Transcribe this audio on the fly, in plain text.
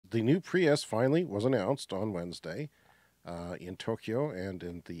the new Prius finally was announced on Wednesday in Tokyo and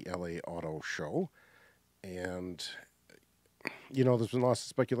in the LA Auto Show. And, there's been lots of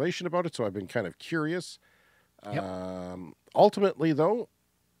speculation about it, so I've been kind of curious. Yep. Ultimately, though,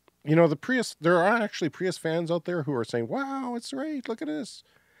 the Prius, there are actually Prius fans out there who are saying, wow, it's great, look at this.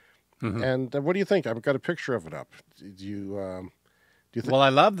 Mm-hmm. And what do you think? I've got a picture of it up. Do you think? Well, I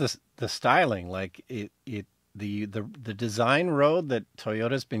love the styling. Like the design road that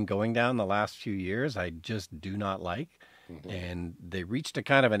Toyota's been going down the last few years, I just do not like. Mhm. And they reached a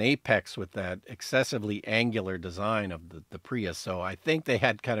kind of an apex with that excessively angular design of the Prius. So I think they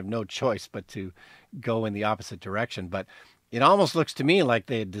had kind of no choice but to go in the opposite direction. But it almost looks to me like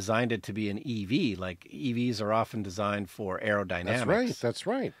they had designed it to be an EV. Like EVs are often designed for aerodynamics. That's right. That's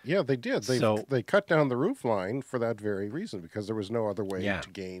right. Yeah, they did. So They cut down the roof line for that very reason because there was no other way yeah. to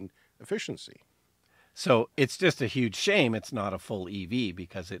gain efficiency. So it's just a huge shame it's not a full EV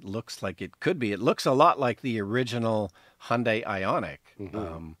because it looks like it could be. It looks a lot like the original Hyundai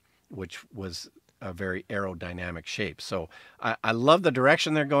Ioniq, which was a very aerodynamic shape. So I love the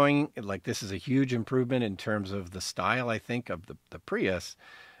direction they're going. Like this is a huge improvement in terms of the style, I think, of the Prius.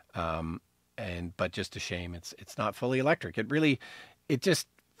 But just a shame it's not fully electric. It just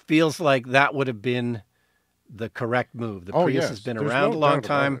feels like that would have been the correct move. The Prius has been around a long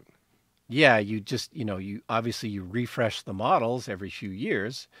time. Yeah, you obviously you refresh the models every few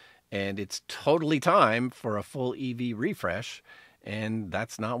years, and it's totally time for a full EV refresh, and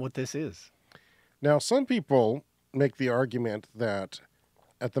that's not what this is. Now, some people make the argument that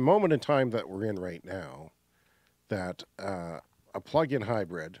at the moment in time that we're in right now, that a plug-in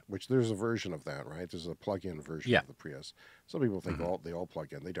hybrid, which there's a version of that, right? There's a plug-in version of the Prius. Some people think they all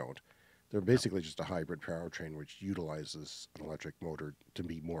plug in. They don't. They're basically just a hybrid powertrain which utilizes an electric motor to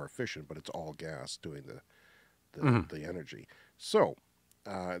be more efficient, but it's all gas doing the energy. So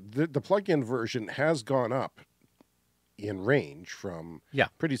the plug-in version has gone up in range from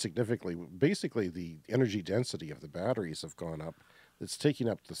pretty significantly. Basically, the energy density of the batteries have gone up. It's taking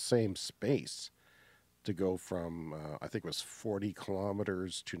up the same space to go from, I think it was 40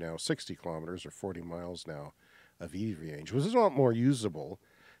 kilometers to now 60 kilometers or 40 miles now of EV range, which is a lot more usable.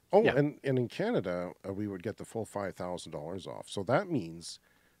 Oh, and in Canada, we would get the full $5,000 off. So that means,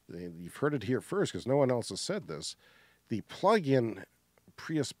 you've heard it here first because no one else has said this, the plug-in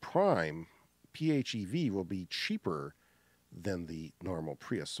Prius Prime PHEV will be cheaper than the normal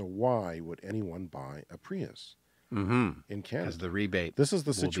Prius. So why would anyone buy a Prius in Canada? Because the rebate This is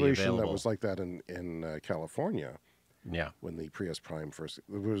the situation that was like that in California. Yeah. When the Prius Prime first,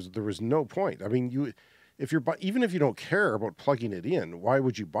 there was no point. I mean, even if you don't care about plugging it in, why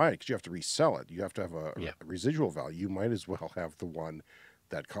would you buy it? Because you have to resell it. You have to have a residual value. You might as well have the one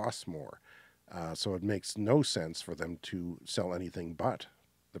that costs more. So it makes no sense for them to sell anything but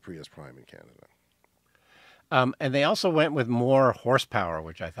the Prius Prime in Canada. And they also went with more horsepower,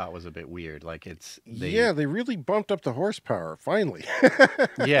 which I thought was a bit weird. Like they really bumped up the horsepower finally.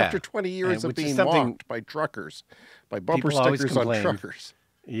 After 20 years of being mocked by truckers, by bumper stickers on truckers.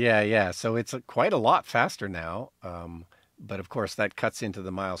 Yeah. So it's quite a lot faster now. But of course that cuts into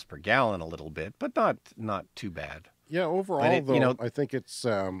the miles per gallon a little bit, but not too bad. Yeah, overall I think it's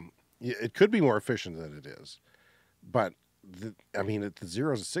it could be more efficient than it is. But the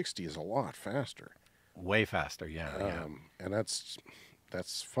 0 to 60 is a lot faster. Way faster, yeah. And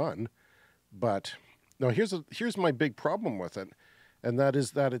that's fun. But no, here's my big problem with it, and that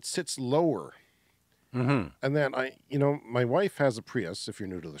is that it sits lower. And then my wife has a Prius, if you're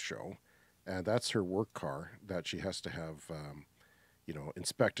new to the show, and that's her work car that she has to have,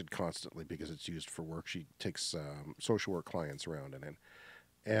 inspected constantly because it's used for work. She takes social work clients around in it.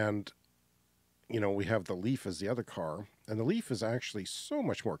 And, we have the Leaf as the other car, and the Leaf is actually so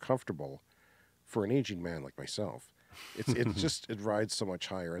much more comfortable for an aging man like myself. It rides so much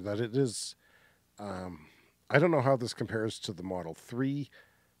higher that it is, I don't know how this compares to the Model 3,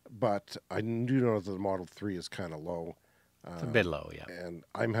 but I do know that the Model 3 is kind of low. It's a bit low, yeah. And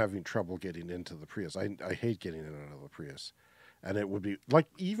I'm having trouble getting into the Prius. I hate getting in and out of the Prius. And it would be, like,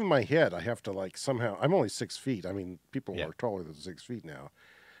 even my head, I have to, like, somehow, I'm only 6 feet. I mean, people are taller than 6 feet now.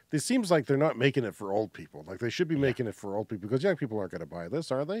 It seems like they're not making it for old people. Like, they should be making it for old people, because young people aren't going to buy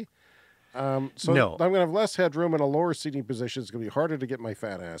this, are they? No. I'm going to have less headroom in a lower seating position. It's going to be harder to get my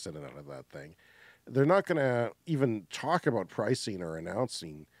fat ass in and out of that thing. They're not going to even talk about pricing or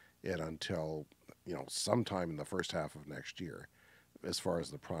announcing it until, sometime in the first half of next year, as far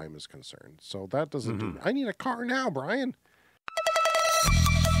as the Prime is concerned. So that doesn't do. I need a car now, Brian.